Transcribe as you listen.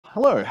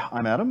Hello,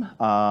 I'm Adam.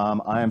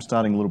 I am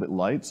starting a little bit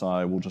late, so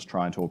I will just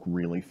try and talk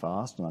really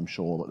fast, and I'm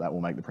sure that that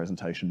will make the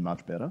presentation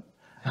much better.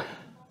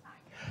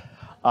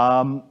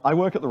 I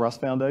work at the Rust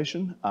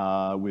Foundation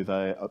with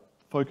a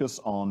focus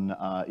on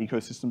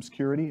ecosystem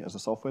security as a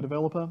software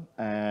developer,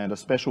 and a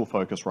special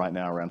focus right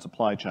now around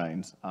supply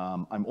chains.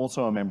 I'm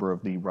also a member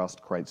of the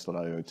Rust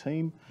crates.io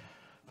team.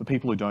 For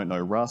people who don't know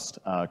Rust,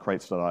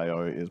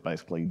 crates.io is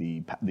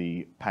basically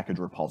the package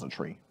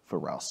repository for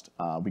Rust.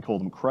 We call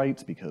them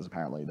crates because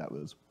apparently that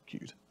was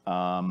cute.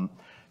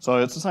 So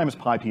it's the same as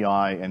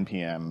PyPI,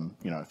 NPM.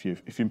 You know, if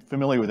you're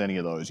familiar with any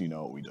of those, you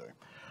know what we do.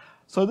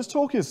 So this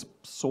talk is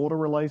sort of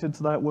related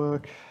to that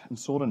work and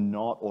sort of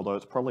not, although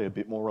it's probably a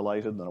bit more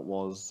related than it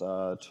was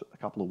a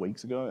couple of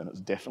weeks ago, and it's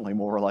definitely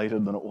more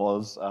related than it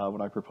was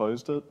when I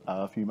proposed it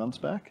a few months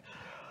back.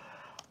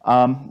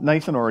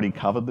 Nathan already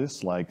covered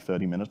this like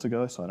 30 minutes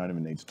ago, so I don't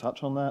even need to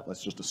touch on that.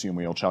 Let's just assume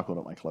we all chuckled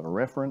at my clever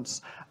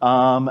reference.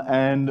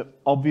 And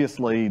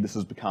obviously this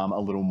has become a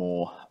little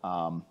more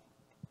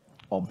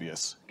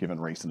obvious given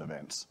recent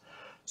events.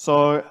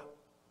 So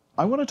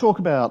I want to talk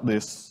about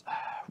this.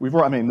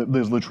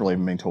 There's literally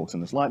been talks in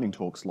this lightning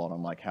talk slot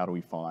on like how do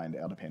we find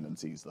our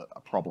dependencies that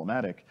are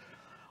problematic.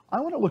 I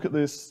want to look at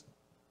this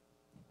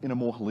in a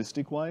more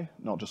holistic way,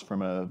 not just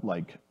from a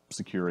like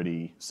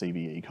security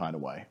CVE kind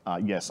of way.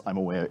 Yes, I'm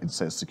aware it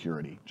says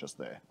security just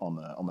there on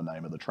the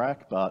name of the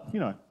track, but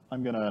you know,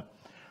 I'm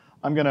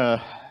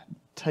gonna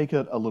take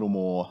it a little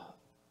more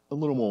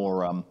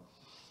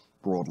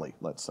broadly,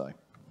 let's say.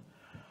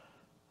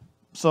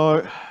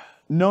 So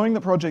knowing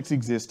that projects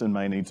exist and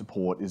may need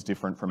support is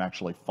different from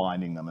actually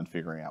finding them and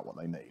figuring out what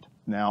they need.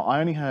 Now, I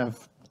only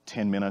have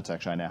 10 minutes,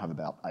 actually I now have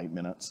about 8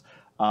 minutes,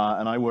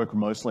 and I work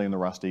mostly in the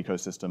Rust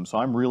ecosystem, so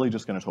I'm really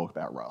just going to talk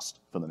about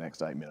Rust for the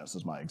next 8 minutes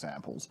as my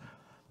examples.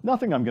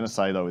 Nothing I'm going to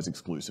say, though, is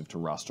exclusive to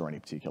Rust or any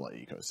particular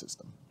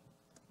ecosystem.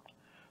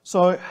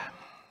 So,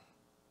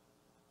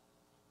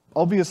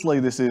 obviously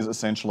this is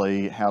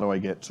essentially how do I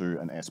get to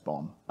an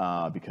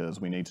SBOM, because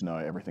we need to know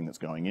everything that's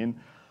going in.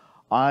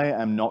 I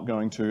am not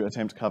going to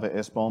attempt to cover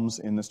SBOMs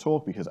in this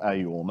talk because A,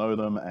 you all know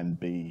them, and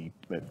B,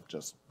 the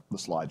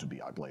slides would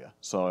be uglier.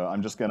 So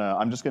I'm just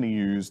gonna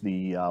use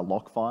the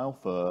lock file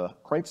for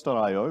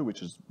crates.io,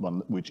 which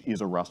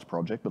is a Rust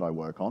project that I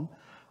work on,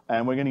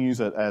 and we're gonna use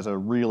it as a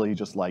really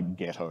just like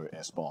ghetto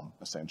SBOM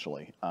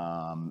essentially,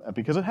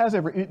 because it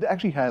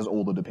actually has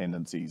all the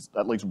dependencies,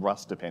 at least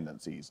Rust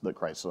dependencies that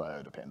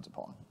crates.io depends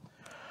upon.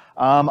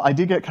 I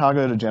did get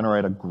Cargo to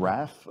generate a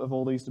graph of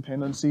all these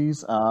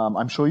dependencies.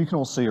 I'm sure you can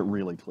all see it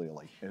really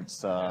clearly.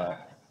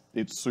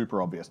 It's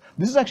super obvious.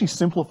 This is actually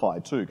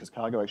simplified too, because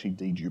Cargo actually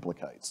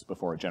deduplicates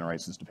before it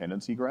generates this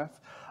dependency graph.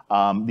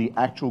 The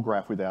actual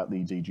graph without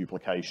the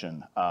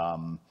deduplication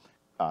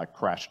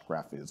crashed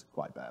graph is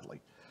quite badly.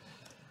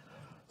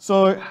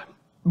 So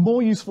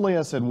more usefully,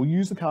 as I said, we'll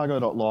use the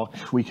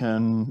cargo.lock. We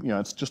can, you know,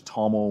 it's just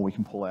TOML. We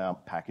can pull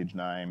out package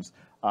names.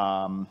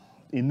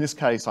 In this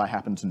case, I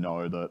happen to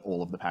know that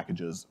all of the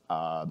packages,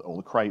 all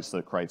the crates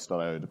that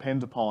crates.io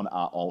depends upon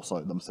are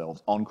also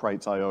themselves on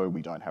crates.io.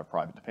 We don't have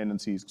private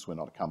dependencies because we're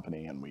not a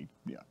company, and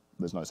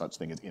there's no such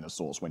thing as inner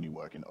source when you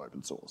work in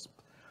open source.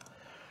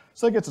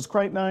 So that gets us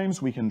crate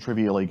names. We can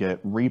trivially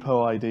get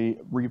repo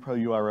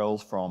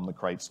URLs from the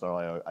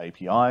crates.io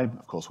API.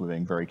 Of course, we're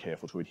being very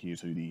careful to adhere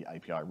to the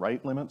API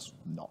rate limits,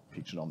 not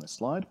pictured on this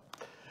slide.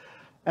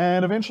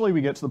 And eventually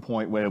we get to the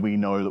point where we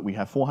know that we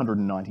have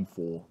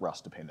 494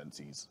 Rust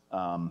dependencies.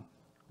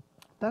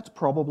 That's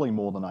probably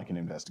more than I can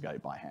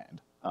investigate by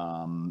hand.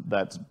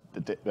 That's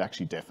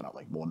actually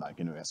definitely more than I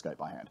can investigate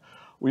by hand.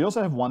 We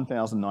also have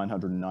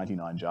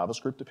 1,999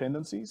 JavaScript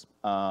dependencies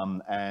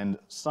and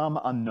some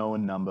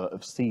unknown number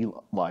of C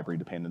library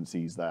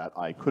dependencies that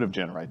I could have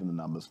generated the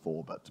numbers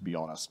for, but to be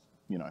honest,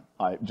 you know,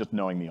 just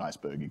knowing the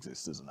iceberg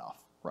exists is enough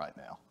right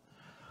now.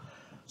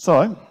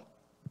 So,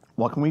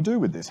 what can we do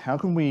with this? How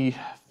can we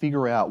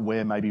figure out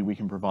where maybe we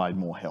can provide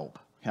more help?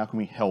 How can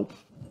we help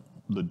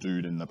the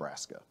dude in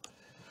Nebraska?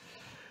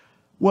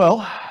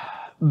 Well,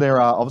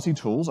 there are obviously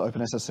tools.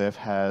 OpenSSF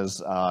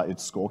has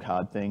its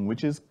scorecard thing,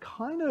 which is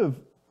kind of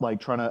like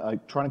trying to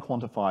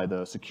quantify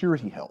the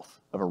security health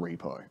of a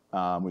repo,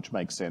 which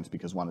makes sense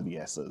because one of the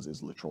S's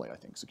is literally, I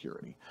think,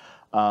 security.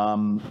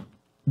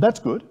 That's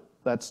good.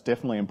 That's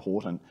definitely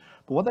important.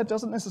 But what that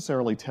doesn't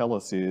necessarily tell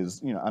us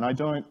is, you know, and I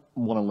don't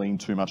want to lean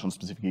too much on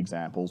specific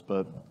examples,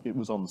 but it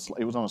was on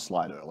a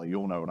slide earlier. You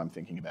all know what I'm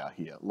thinking about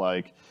here.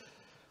 Like,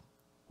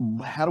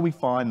 how do we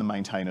find the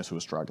maintainers who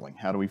are struggling?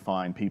 How do we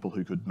find people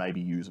who could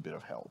maybe use a bit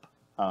of help?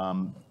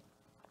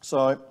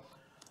 So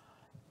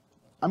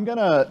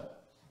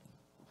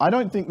I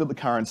don't think that the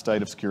current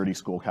state of security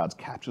scorecards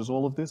captures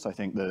all of this. I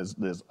think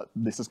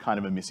this is kind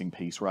of a missing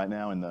piece right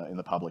now in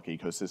the public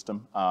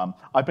ecosystem.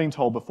 I've been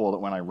told before that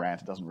when I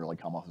rant, it doesn't really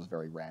come off as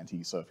very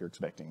ranty, so if you're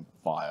expecting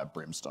fire,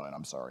 brimstone,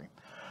 I'm sorry.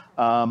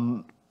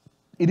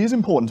 It is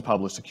important to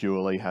publish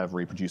securely, have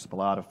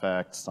reproducible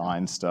artifacts,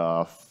 sign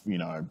stuff, you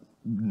know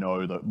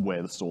that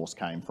where the source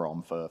came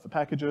from for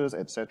packages,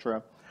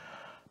 etc.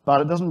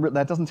 But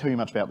that doesn't tell you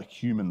much about the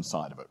human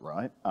side of it,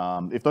 right?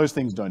 If those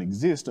things don't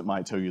exist, it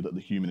might tell you that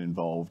the human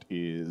involved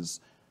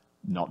is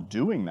not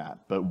doing that.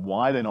 But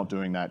why they're not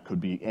doing that could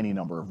be any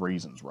number of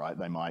reasons, right?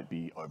 They might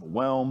be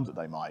overwhelmed.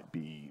 They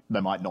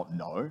might not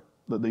know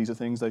that these are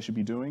things they should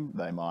be doing.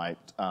 They might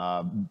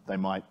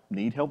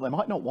need help. They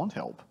might not want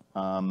help.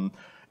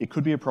 It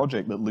could be a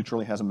project that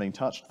literally hasn't been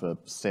touched for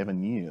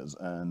 7 years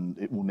and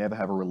it will never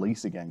have a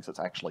release again because it's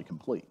actually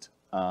complete.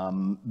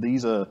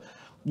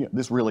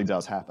 This really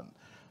does happen.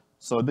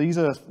 So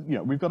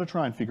we've got to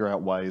try and figure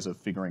out ways of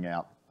figuring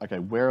out, okay,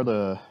 where are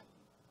the,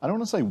 I don't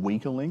want to say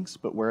weaker links,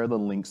 but where are the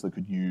links that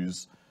could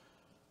use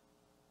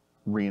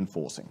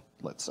reinforcing,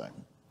 let's say.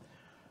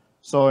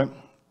 So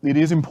it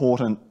is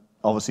important,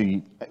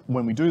 obviously,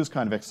 when we do this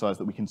kind of exercise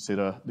that we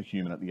consider the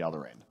human at the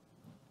other end.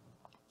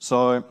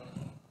 So,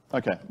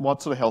 okay,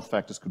 what sort of health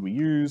factors could we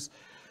use?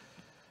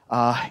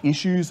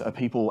 Issues, are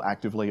people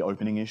actively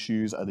opening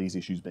issues? Are these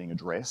issues being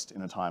addressed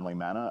in a timely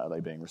manner? Are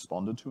they being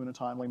responded to in a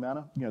timely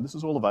manner? This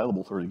is all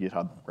available through the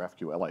GitHub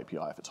GraphQL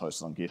API if it's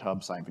hosted on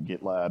GitHub, same for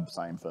GitLab,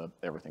 same for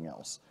everything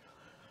else.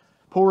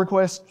 Pull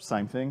requests,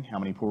 same thing. How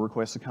many pull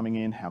requests are coming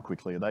in? How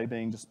quickly are they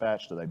being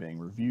dispatched? Are they being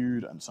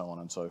reviewed? And so on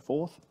and so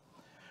forth.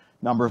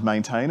 Number of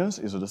maintainers,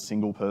 is it a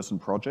single person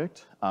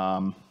project?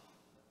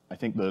 I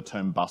think the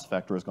term bus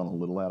factor has gone a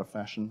little out of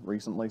fashion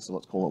recently, so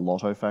let's call it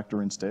lotto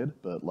factor instead.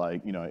 But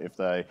if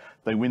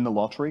they win the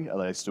lottery, are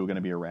they still going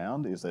to be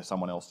around? Is there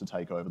someone else to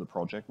take over the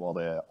project while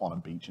they're on a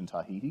beach in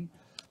Tahiti?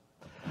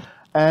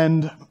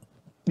 And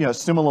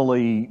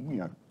similarly,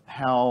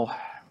 how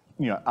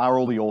are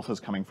all the authors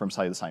coming from,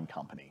 say, the same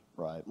company,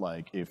 right?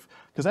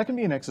 Because that can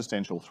be an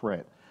existential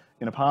threat.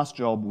 In a past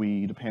job,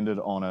 we depended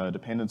on a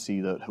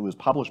dependency that was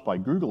published by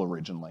Google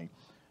originally.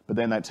 But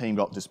then that team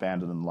got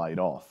disbanded and laid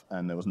off,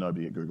 and there was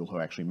nobody at Google who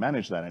actually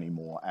managed that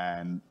anymore.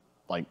 And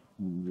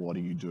what do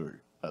you do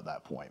at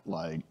that point?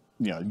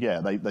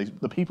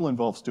 The people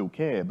involved still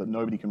care, but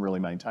nobody can really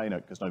maintain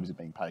it because nobody's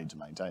being paid to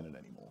maintain it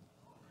anymore.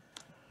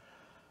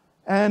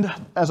 And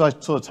as I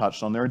sort of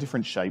touched on, there are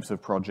different shapes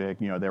of project.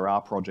 There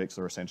are projects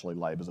that are essentially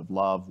labors of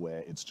love,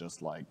 where it's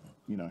just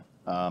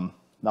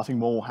nothing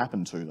more will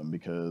happen to them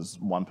because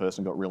one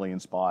person got really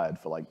inspired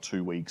for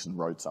 2 weeks and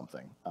wrote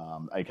something,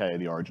 aka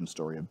the origin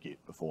story of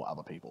Git before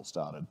other people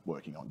started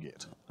working on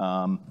Git.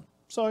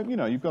 So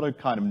you've got to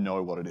kind of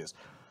know what it is.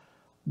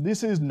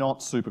 This is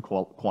not super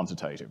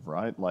quantitative,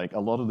 right? A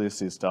lot of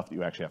this is stuff that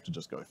you actually have to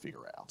just go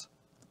figure out.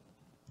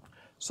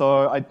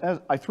 So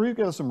I threw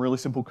together some really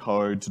simple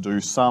code to do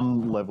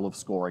some level of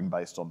scoring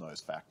based on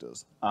those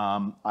factors.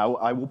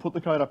 I will put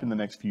the code up in the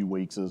next few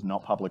weeks as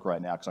not public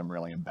right now because I'm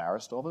really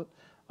embarrassed of it.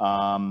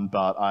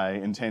 But I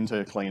intend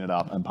to clean it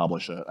up and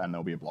publish it, and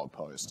there'll be a blog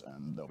post,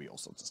 and there'll be all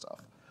sorts of stuff.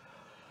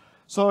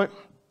 So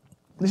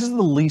this is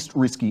the least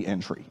risky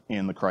entry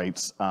in the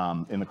crates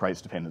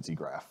dependency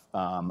graph,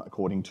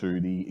 according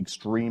to the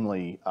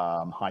extremely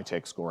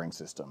high-tech scoring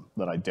system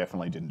that I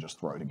definitely didn't just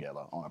throw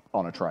together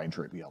on a train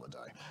trip the other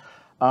day.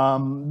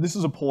 This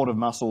is a port of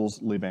muscles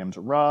libm to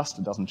Rust.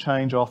 It doesn't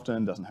change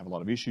often, doesn't have a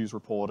lot of issues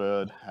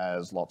reported,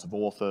 has lots of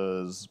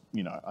authors.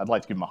 I'd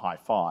like to give them a high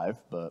 5,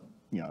 but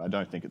I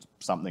don't think it's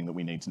something that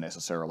we need to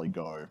necessarily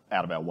go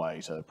out of our way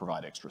to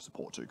provide extra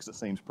support to because it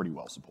seems pretty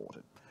well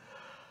supported.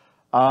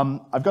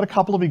 I've got a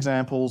couple of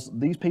examples.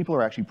 These people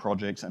are actually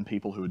projects and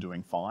people who are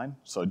doing fine,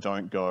 so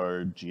don't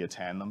go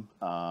geotan them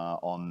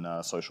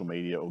on social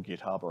media or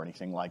GitHub or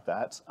anything like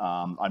that.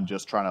 I'm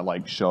just trying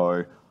to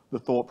show the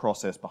thought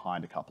process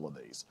behind a couple of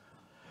these.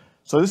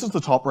 So this is the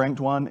top ranked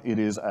one.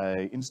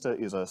 Insta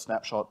is a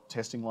snapshot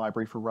testing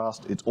library for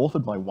Rust. It's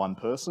authored by one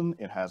person.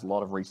 It has a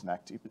lot of recent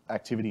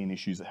activity and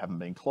issues that haven't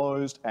been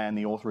closed, and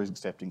the author is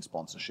accepting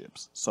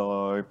sponsorships.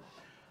 So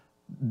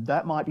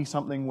that might be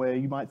something where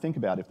you might think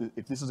about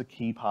if this is a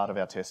key part of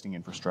our testing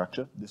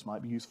infrastructure, this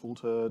might be useful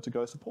to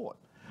go support.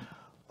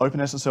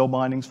 OpenSSL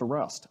bindings for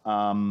Rust.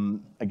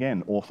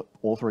 Again,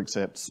 author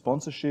accepts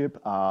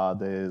sponsorship.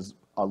 There's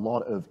a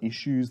lot of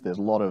issues. There's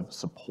a lot of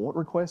support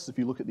requests if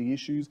you look at the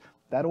issues.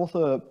 That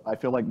author, I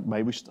feel like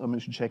maybe someone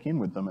should check in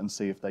with them and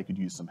see if they could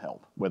use some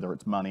help, whether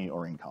it's money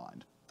or in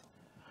kind.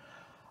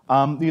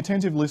 The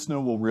attentive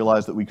listener will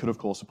realize that we could, of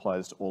course, apply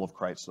this to all of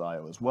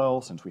crates.io as well,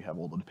 since we have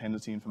all the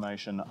dependency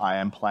information. I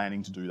am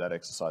planning to do that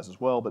exercise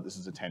as well, but this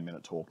is a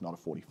 10-minute talk, not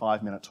a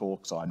 45-minute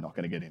talk, so I'm not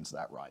going to get into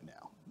that right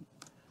now.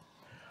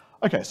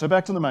 Okay, so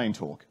back to the main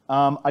talk.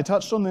 I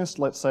touched on this.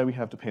 Let's say we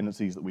have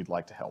dependencies that we'd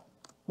like to help.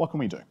 What can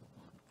we do?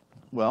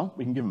 Well,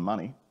 we can give them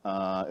money.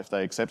 If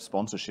they accept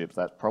sponsorships,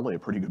 that's probably a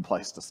pretty good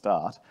place to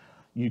start.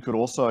 You could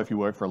also, if you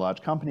work for a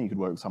large company, you could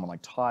work with someone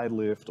like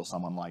Tidelift or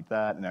someone like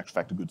that. In actual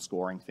fact, a good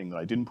scoring thing that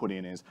I didn't put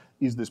in is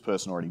this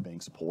person already being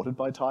supported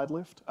by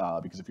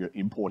Tidelift? Because if you're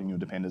importing your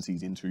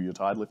dependencies into your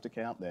Tidelift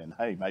account, then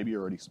hey, maybe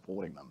you're already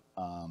supporting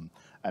them.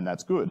 And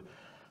that's good.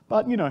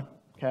 But,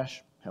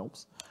 cash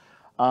helps.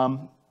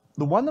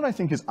 The one that I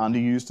think is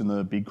underused in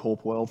the big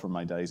corp world from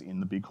my days in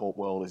the big corp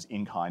world is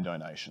in-kind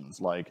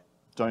donations.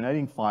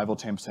 Donating 5 or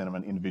 10% of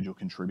an individual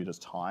contributor's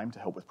time to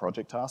help with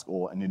project tasks,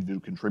 or an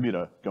individual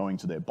contributor going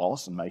to their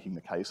boss and making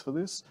the case for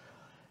this,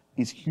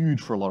 is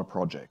huge for a lot of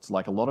projects.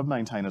 Like a lot of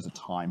maintainers are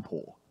time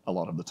poor a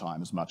lot of the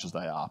time, as much as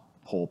they are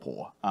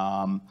poor.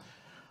 I'm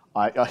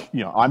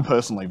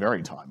personally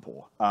very time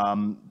poor.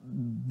 And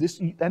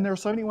there are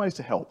so many ways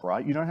to help,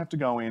 right? You don't have to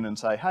go in and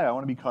say, hey, I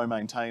want to be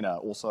co-maintainer.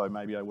 Also,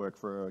 maybe I work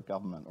for a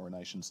government or a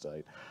nation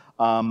state.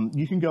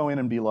 You can go in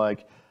and be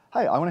like,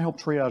 hey, I want to help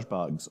triage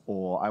bugs,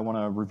 or I want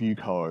to review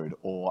code,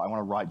 or I want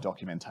to write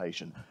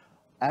documentation.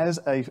 As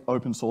an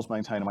open source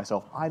maintainer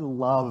myself, I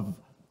love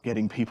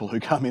getting people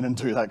who come in and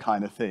do that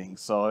kind of thing.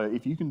 So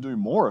if you can do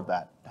more of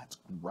that, that's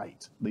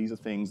great. These are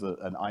things that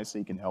an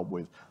IC can help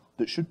with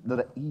that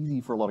are easy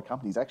for a lot of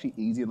companies, actually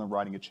easier than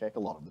writing a check a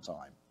lot of the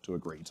time to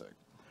agree to.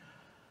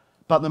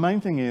 But the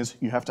main thing is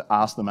you have to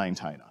ask the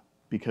maintainer,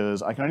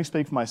 because I can only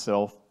speak for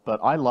myself, but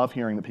I love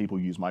hearing that people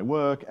use my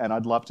work, and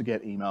I'd love to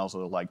get emails that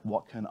are like,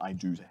 what can I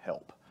do to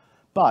help?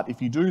 But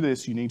if you do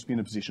this, you need to be in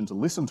a position to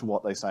listen to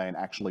what they say and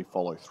actually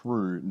follow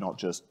through, not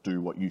just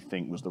do what you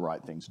think was the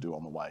right thing to do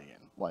on the way in.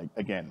 Like,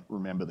 again,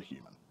 remember the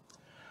human.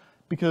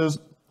 Because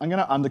I'm going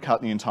to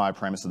undercut the entire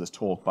premise of this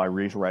talk by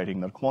reiterating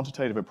that a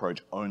quantitative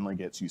approach only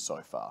gets you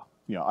so far.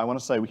 You know, I want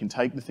to say we can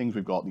take the things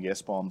we've got, the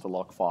SBOMs, the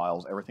lock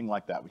files, everything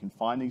like that. We can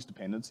find these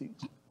dependencies,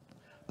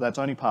 but that's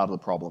only part of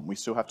the problem. We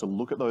still have to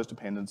look at those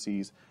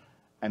dependencies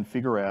and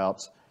figure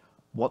out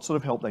what sort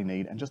of help they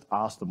need and just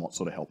ask them what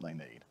sort of help they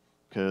need.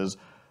 Because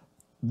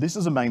this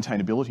is a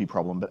maintainability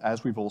problem, but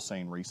as we've all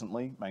seen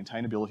recently,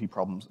 maintainability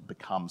problems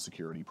become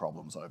security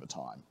problems over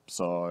time.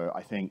 So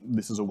I think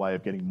this is a way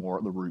of getting more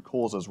at the root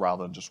causes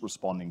rather than just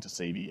responding to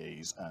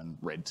CVEs and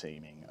red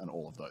teaming and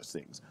all of those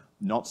things.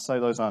 Not to say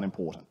those aren't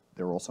important.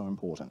 They're also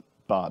important,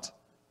 but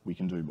we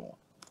can do more.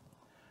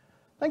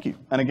 Thank you.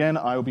 And again,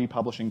 I will be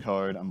publishing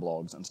code and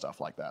blogs and stuff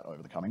like that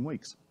over the coming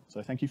weeks.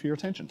 So thank you for your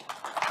attention.